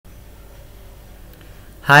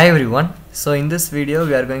Hi everyone. So in this video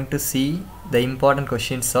we are going to see the important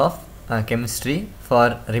questions of chemistry for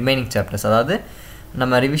remaining chapters. அதாவது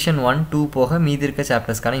நம்ம revision 1 2 போக மீதி இருக்க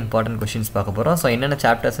chaptersக்கான important questions பார்க்க போறோம். So என்னென்ன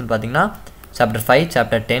chapters னு பாத்தீங்கன்னா chapter 5,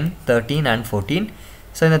 chapter 10, 13 and 14.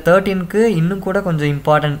 So இந்த 13க்கு இன்னும் கூட கொஞ்சம்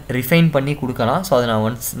important refine பண்ணி கொடுக்கலாம். So அதை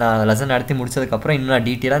நான் lesson நடத்தி முடிச்சதுக்கு அப்புறம் இன்னும் நான்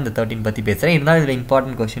டீடைலா இந்த 13 பத்தி பேசுறேன். இருந்தாலும் இதுல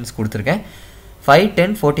important questions கொடுத்திருக்கேன். 5,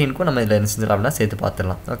 10, 14 க்கு நம்ம இதுல என்ன செஞ்சிரலாம்னா சேர்த்து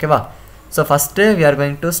பார்த்துடலாம். ஓகேவா? So first we are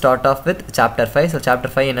going to start off with chapter 5. So chapter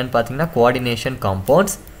 5 என்னன்னு பாத்தீங்கன்னா coordination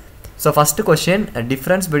compounds. So first question,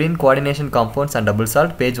 difference between coordination compounds and double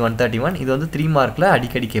salt, page 131. இது வந்து 3 மார்க்ல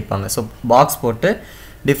அடிக்கடி கேட்பாங்க. So box போட்டு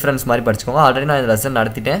difference மாதிரி படிச்சுக்கோங்க. ஆல்ரெடி நான் இந்த லெசன்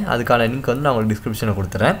நடத்திட்டேன். அதுக்கான லிங்க் வந்து நான் உங்களுக்கு டிஸ்கிரிப்ஷன்ல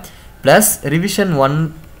கொடுத்துறேன். Plus revision 1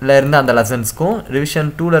 ல இருந்த அந்த லெசன்ஸ்க்கும் revision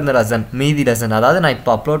 2 ல இருந்த லெசன் மீதி லெசன், அதாவது நான்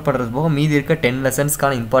இப்போ அப்லோட் பண்றது போக மீதி இருக்க 10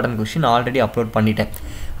 லெசன்ஸ்க்கான இம்பார்ட்டன்ட் क्वेश्चन ஆல்ரெடி அப்லோட் பண்ணிட்டேன்.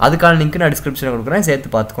 அதுக்கான லிங்க் நான் டிஸ்கிரிப்ஷன்ல கொடுக்குறேன், சேர்த்து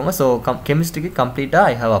பார்த்துக்கோங்க. ஸோ கெமிஸ்ட்ரிக்கு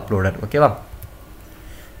கம்ப்ளீட்டாக ஐ ஹவ் அப்லோடட். ஓகேவா?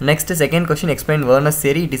 Next second question, explain Werner's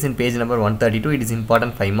theory. It is in page number 132. It is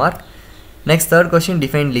important 5 mark. Next third question,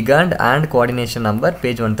 define ligand and coordination number,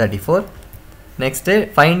 page 134. Next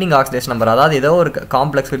finding oxidation number, அதாவது ஏதோ ஒரு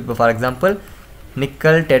complex இப்போ for example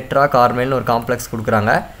nickel tetra கார்மெல்னு ஒரு complex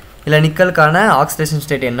கொடுக்குறாங்க. இல்லை நிக்கலுக்கான oxidation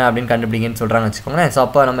state என்ன அப்படின்னு கண்டுபிடிங்கன்னு சொல்கிறாங்க வச்சுக்கோங்களேன். ஸோ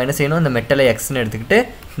அப்போ நம்ம என்ன செய்யணும், இந்த மெட்டலை எக்ஸ்ன்னு எடுத்துக்கிட்டு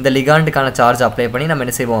இந்த லிகாண்டுக்கான சார்ஜ் அப்ளை பண்ணி நம்ம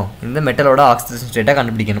என்ன செய்வோம், இந்த மெட்டலோட ஆக்சிடேஷன் ஸ்டேட்டை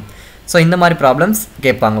கண்டுபிடிக்கணும். ஸோ இந்த மாதிரி ப்ராப்ளம்ஸ்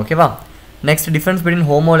கேட்பாங்க. ஓகேவா? Next difference between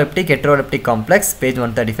homoleptic heteroleptic complex, page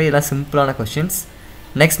 135. இதெல்லாம் சிம்பிளான கொஸ்டின்ஸ்.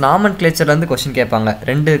 நெக்ஸ்ட் நாமன் கிளேச்சர்லேருந்து கொஸ்டின் கேட்பாங்க.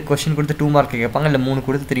 2 கொஸ்டின் கொடுத்து 2 மார்க் கேட்பாங்க, இல்லை 3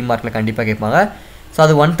 கொடுத்து 3 மார்க்கில் கண்டிப்பாக கேட்பாங்க. ஸோ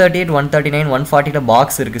அது 138, 139, 140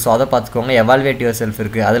 பாக்ஸ் இருக்குது. ஸோ அதை பார்த்துக்கோங்க. எவால்வேட் யுவர் செல்ஃப்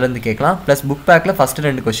இருக்குது, அதுலேருந்து கேட்கலாம். ப்ளஸ் புக் பேக்கில் ஃபஸ்ட்டு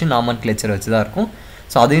 2 கொஸ்டின் நாமன் கிளேச்சர் வச்சு தான் இருக்கும்.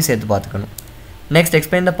 ஸோ அதையும் சேர்த்து பார்த்துக்கணும். Next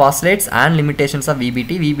explain the postulates and limitations of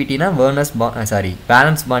VPT. விபிடினா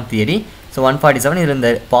valence bond theory. So 147. இதில்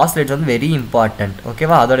இந்த பாஸ்லேட்ஸ் வந்து வெரி இம்பார்ட்டன்ட்.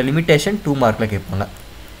 ஓகேவா? அதோட லிமிடேஷன் 2 மார்க்கில் கேட்பாங்க.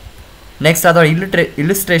 நெக்ஸ்ட் அதோட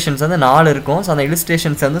இல்லுஸ்ட்ரேஷன்ஸ் வந்து 4 இருக்கும். ஸோ அந்த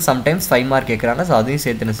இல்லுஸ்ட்ரேஷன்ஸ் வந்து சம்டைம்ஸ் 5 மார்க் கேட்குறாங்க. ஸோ அதையும்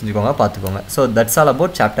சேர்த்து என்ன செஞ்சுக்கோங்க, பார்த்துக்கோங்க. So that's all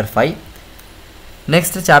about chapter 5.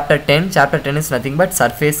 Next chapter 10. Chapter 10 is nothing but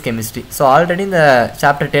surface chemistry. So already இந்த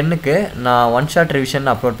சாப்டர் 10க்கு நான் 1 ஷார்ட் ரிவிஷன்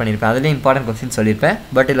அப்லோட் பண்ணியிருப்பேன். அதுலேயும் இம்பார்ட்டன்ட் கொஸ்டின் சொல்லியிருப்பேன்.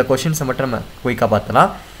 பட் இதில் கொஸ்டின்ஸை மட்டும் நம்ம குயிக்காக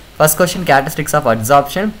பார்த்தலாம். First question, characteristics of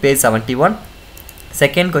absorption, page 71.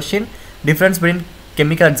 Second question, difference between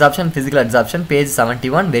chemical absorption physical absorption, page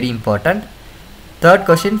 71. Very important. Third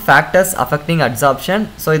question, factors affecting absorption.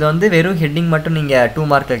 So இது வந்து வெறும் ஹெட்டிங் மட்டும் நீங்கள் 2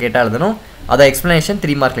 மார்க்கில் கேட்டால் எழுதணும். அதை எக்ஸ்ப்ளனேஷன்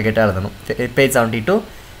 3 மார்க்கில் கேட்டால் எழுதணும், page 72.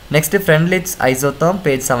 Next ஃப்ரெண்ட்லிட்ஸ் ஐசோதர்ம்,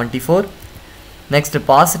 page 74. Next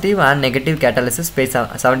positive and negative catalysis, page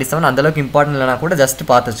 77. அந்தளவுக்கு இம்பார்ட்டன்ட் இல்லைனா கூட ஜஸ்ட்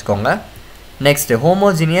பார்த்து வச்சுக்கோங்க. Next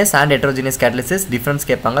homogeneous and heterogeneous catalysis difference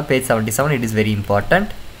கேட்பாங்க, page 77. It is very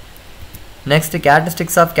important. Next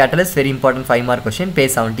characteristics of catalyst, very important 5 mark question,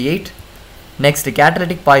 page 78. Next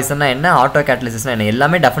catalytic பாய்சன்னா என்ன, auto கேட்டலிசிஸ்னா என்ன,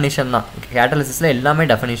 எல்லாமே definition தான். கேட்டலிசிஸில் எல்லாமே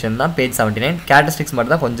டெஃபினிஷன் தான், பேஜ் 79. கேரக்டரிஸ்டிக்ஸ்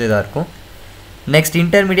மட்டும் தான் கொஞ்சம் இதாக இருக்கும். Next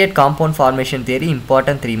intermediate compound formation theory,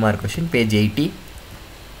 important 3 mark question, page 80.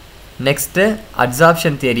 Next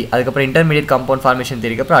absorption theory, அதுக்கப்புறம் இன்டர்மீடியட் காம்பவுண்ட் ஃபார்மேஷன்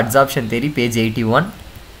தியரிக்கு அப்புறம் absorption theory, page 81.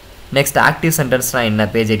 Next active சென்டென்ஸ்னால் என்ன,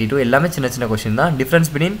 பேஜ் 82. எல்லாமே சின்ன சின்ன கொஸ்டின் தான்.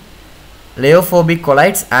 Difference between லயோஃபோபிக்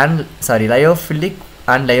collides and lyophilic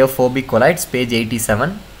and லயோஃபோபிக் collides, page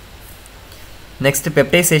 87. Next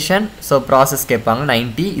பெப்டைசேஷன், so process கேட்பாங்க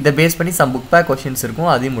 90. இதை base பண்ணி சம் புக் பேக் கொஸ்டின்ஸ்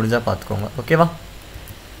இருக்கும், அதையும் முடிஞ்சால் பார்த்துக்கோங்க. ஓகேவா?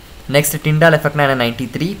 நெக்ஸ்ட் டிண்டால் எஃபெக்ட்னா என்ன,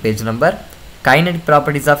 93, page number. Kinetic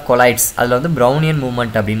properties of collides, அதில் வந்து ப்ரௌனியன்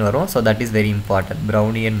மூவ்மெண்ட் அப்படின்னு வரும். So that is very important,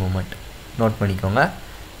 Brownian movement note பண்ணிக்கோங்க.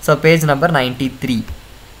 So page number 93.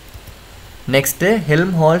 Next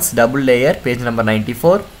Helmholtz double layer, page number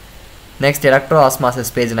 94. Next electro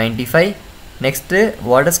osmosis, page 95. Next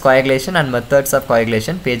what is coagulation and methods of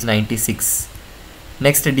coagulation, page 96.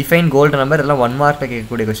 Next define gold number, இதெல்லாம் 1 மார்க்கில்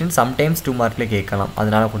கேட்கக்கூடிய question, sometimes 2 மார்க்கில் கேட்கலாம்,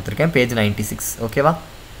 அதனால கொடுத்துருக்கேன், page 96. ஓகேவா?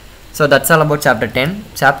 So that's all about chapter 10.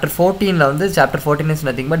 Chapter 14ல் வந்து chapter 14 is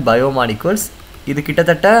nothing but biomolecules. இது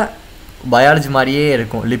கிட்டத்தட்ட பயாலஜி மாதிரியே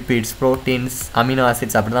இருக்கும். லிப்பிட்ஸ், ப்ரோட்டீன்ஸ், அமினோ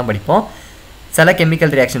ஆசிட்ஸ் அப்படி தான் படிப்போம். சில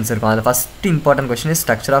கெமிக்கல் ரியாக்ஷன்ஸ் இருக்கும். அதில் first important question is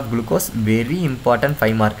structure of glucose, very important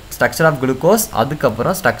 5 mark. Structure of glucose,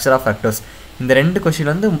 அதுக்கப்புறம் ஸ்ட்ரக்சர் ஆஃப் ஃப்ரக்டோஸ். இந்த 2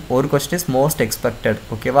 கொஸ்டின் வந்து ஒரு கொஸ்டின் இஸ் மோஸ்ட் எக்ஸ்பெக்டட்.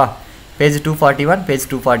 ஓகேவா? Page 241, page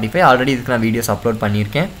 245. ஆல்ரெடி இதுக்கு நான் வீடியோஸ் அப்லோட்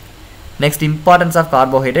பண்ணியிருக்கேன். Next importance of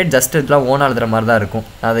carbohydrate, just இதெல்லாம் ஓனாக எழுதுற மாதிரி தான் இருக்கும்.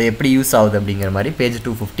 அது எப்படி யூஸ் ஆகுது அப்படிங்கிற மாதிரி, பேஜ்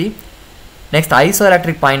 250. நெக்ஸ்ட்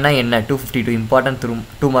ஐசோஎலக்ட்ரிக் பாயிண்ட்னா என்ன, 252, important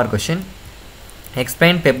 2 mark question.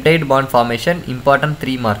 Explain peptide bond formation, important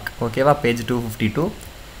 3 mark. ஓகேவா? Page 252.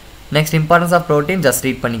 Next importance of protein, just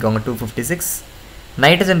read பண்ணிக்கோங்க, 256.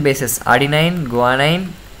 Nitrogen bases, adenine, guanine,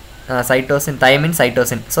 cytosine, thiamine,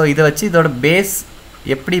 cytosine. So இதை வச்சு இதோட பேஸ்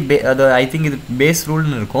எப்படி அது ஐ திங்க் இது பேஸ்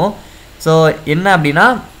ரூல்னு இருக்கும். ஸோ என்ன அப்படின்னா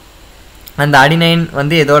அந்த அடினைன்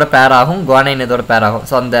வந்து எதோட பேர் ஆகும், குவானைன் எதோட பேர் ஆகும்.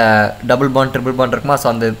 ஸோ அந்த டபுள் பாண்ட் ட்ரிபிள் பாண்ட் இருக்குமா, ஸோ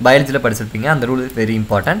அந்த பயாலஜியில் படிச்சிருப்பீங்க. அந்த rule is very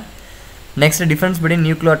important. Next difference between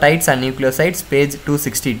nucleotides and nucleosides page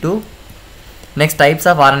 262. Next types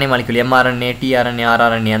of RNA molecule mRNA, tRNA,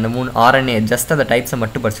 rRNA, அந்த 3 ஆர்என்ஏ ஜஸ்ட் அந்த டைப்ஸை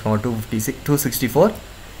மட்டும் படிச்சுக்கோங்க. 264.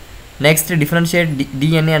 Next differentiate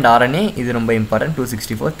DNA and RNA, இது ரொம்ப இம்பார்ட்டன்ட்.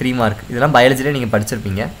 264 3 மார்க். இதெல்லாம் பயாலஜியில் நீங்கள்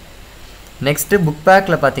படிச்சிருப்பீங்க. நெக்ஸ்ட்டு புக்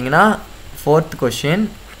பேக்கில் பார்த்தீங்கன்னா 4th கொஷின்,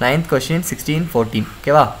 9th கொஷின், 16, 14.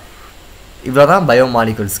 ஓகேவா, இவ்வளோ தான்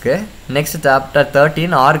பயோமாலிகுல்ஸ்க்கு. Next chapter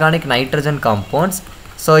 13 organic nitrogen compounds.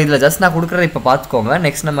 So இதில் ஜஸ்ட் நான் கொடுக்குறத இப்போ பார்த்துக்கோங்க.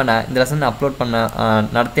 நெக்ஸ்ட் நம்ம இந்த லெசன் அப்லோட்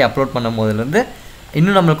பண்ணும் போதுலேருந்து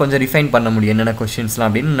இன்னும் நம்மளுக்கு கொஞ்சம் ரிஃபைன் பண்ண முடியும் என்னென்ன கொஷின்ஸ்லாம்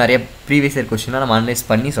அப்படின்னு நிறைய ப்ரீவியஸ் இயர் கொஷின்லாம் நம்ம அனலைஸ்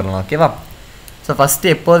பண்ணி சொல்லலாம். ஓகேவா, ஸோ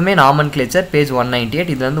ஃபஸ்ட்டு எப்போதுமே நாமன்க்ளேச்சர் பேஜ் 198.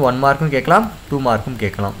 இதில் வந்து 1 மார்க்கும் கேட்கலாம், 2 மார்க்கும்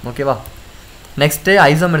கேட்கலாம். ஓகேவா, நெக்ஸ்ட்டு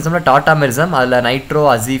ஐசோமெரிசமில் டாட்டாமெரிசம், அதில் நைட்ரோ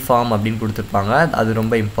அசிஃபார்ம் அப்படின்னு கொடுத்துருப்பாங்க. அது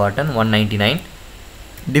ரொம்ப important. 199.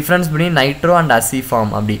 Difference between nitro and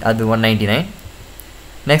அசிஃபார்ம் அப்படி, அது 199.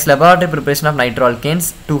 Next laboratory preparation of nitro alkanes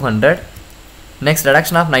 200. Next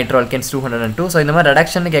reduction of nitro alkanes 202. So இந்த மாதிரி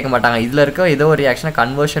ரெடக்ஷன் கேட்க மாட்டாங்க. இதில் இருக்க ஏதோ ஒரு ரியாக்ஷனை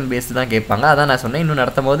கன்வர்ஷன் பேஸ்டு தான் கேட்பாங்க. அதான் நான் சொன்னேன், இன்னும்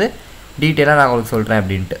நடத்தும் போது டீட்டெயிலாக நான் உங்களுக்கு சொல்கிறேன்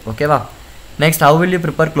அப்படின்ட்டு. ஓகேவா, next how will you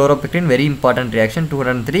prepare குளோரோபெக்டின், very important reaction.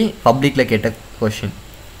 203 பப்ளிக்கில் கேட்ட கொஷின்.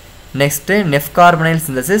 நெக்ஸ்ட்டு நெஃப்கார்பனைல்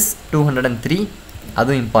சிந்தசிஸ் 203,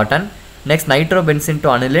 அதுவும் important. Next nitrobenzene to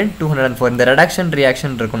aniline 204. இந்த ரெடக்ஷன்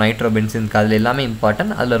ரியாக்ஷன் இருக்கும் நைட்ரோபென்சின்க்கு, அதில் எல்லாமே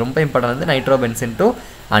இம்பார்ட்டன்ட். அதில் ரொம்ப இம்பார்ட்டன்ட் வந்து nitrobenzene to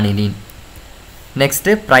aniline.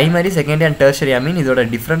 Next primary, secondary and tertiary Ameen, இதோட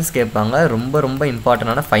டிஃப்ரென்ஸ் கேட்பாங்க. ரொம்ப ரொம்ப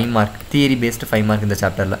இம்பார்ட்டண்டான 5 மார்க், தியரி பேஸ்டு 5 மார்க் இந்த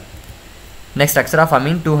சாப்டரில். Next structure of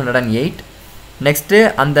Ameen 208. Next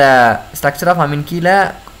அந்த ஸ்ட்ரக்சர் ஆஃப் அமீன் கீழே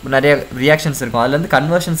நிறைய ரியாக்ஷன்ஸ் இருக்கும், அதில் வந்து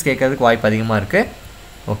கன்வர்ஷன்ஸ் கேட்கறதுக்கு வாய்ப்பு அதிகமாக இருக்குது.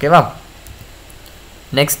 ஓகேவா,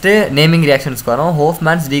 நெக்ஸ்ட்டு நேமிங் ரியாக்ஷன்ஸ்க்கு வரும்.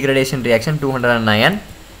 ஹோஃப்மேன்ஸ் degradation reaction 209.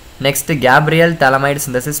 Next Gabriel தாலமைடு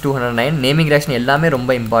synthesis 209. Naming reaction எல்லாமே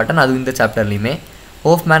ரொம்ப இம்பார்ட்டன்ட், அதுவும் இந்த சாப்டர்லையுமே.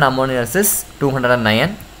 ஹோஃப்மேன் அமோனியாசிஸ்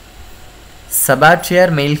 209.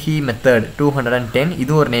 சபாட்சியர் மெயில்ஹி மெத்தட் 210.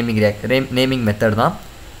 இது ஒரு நேமிங் மெத்தட் தான்.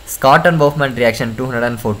 Scott and பவுஃப்மேன் reaction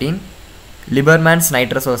 214. லிபர்மேன்ஸ்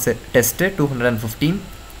நைட்ரசோஸ் test 215.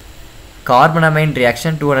 கார்பனமைன்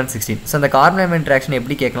reaction 216. So அந்த கார்பனமைன் ரியாக்ஷன்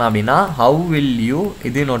எப்படி கேட்கலாம் அப்படின்னா, ஹவு வில் யூ,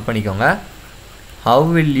 இது நோட் பண்ணிக்கோங்க, how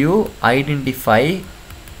will you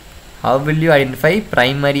identify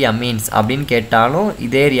primary amines அப்படின்னு கேட்டாலும்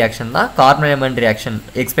இதே ரியாக்ஷன் தான். கார்பனமைன் ரியாக்ஷன்,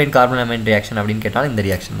 எக்ஸ்பிளைன் கார்பனமைன் ரியாக்ஷன் அப்படின்னு கேட்டாலும் இந்த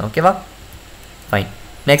ரியாக்ஷன் தான். ஓகேவா, fine.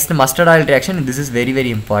 Next mustard oil reaction, this is very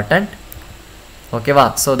very important. ஓகேவா,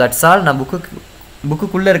 ஸோ தட்ஸ் ஆல். நான்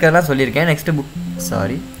புக்குக்குள்ளே இருக்கிறதெல்லாம் சொல்லியிருக்கேன். நெக்ஸ்ட்டு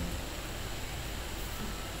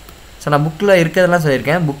ஸோ நான் புக்கில் இருக்கிறதெல்லாம்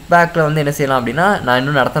சொல்லியிருக்கேன். புக் பேக்கில் வந்து என்ன செய்யலாம் அப்படின்னா, நான்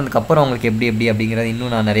இன்னும் நடத்ததுக்கப்புறம் உங்களுக்கு எப்படி அப்படிங்கிறது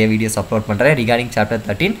இன்னும் நான் நிறைய வீடியோஸ் அப்லோட் பண்ணுறேன் regarding chapter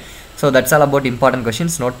 13. So that's all about important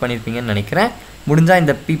questions. Note பண்ணியிருப்பீங்கன்னு நினைக்கிறேன். முடிஞ்சால்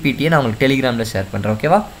இந்த பிபிடியை நான் உங்களுக்கு டெலிகிராமில் ஷேர் பண்ணுறேன்.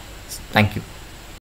 ஓகேவா, தேங்க்யூ.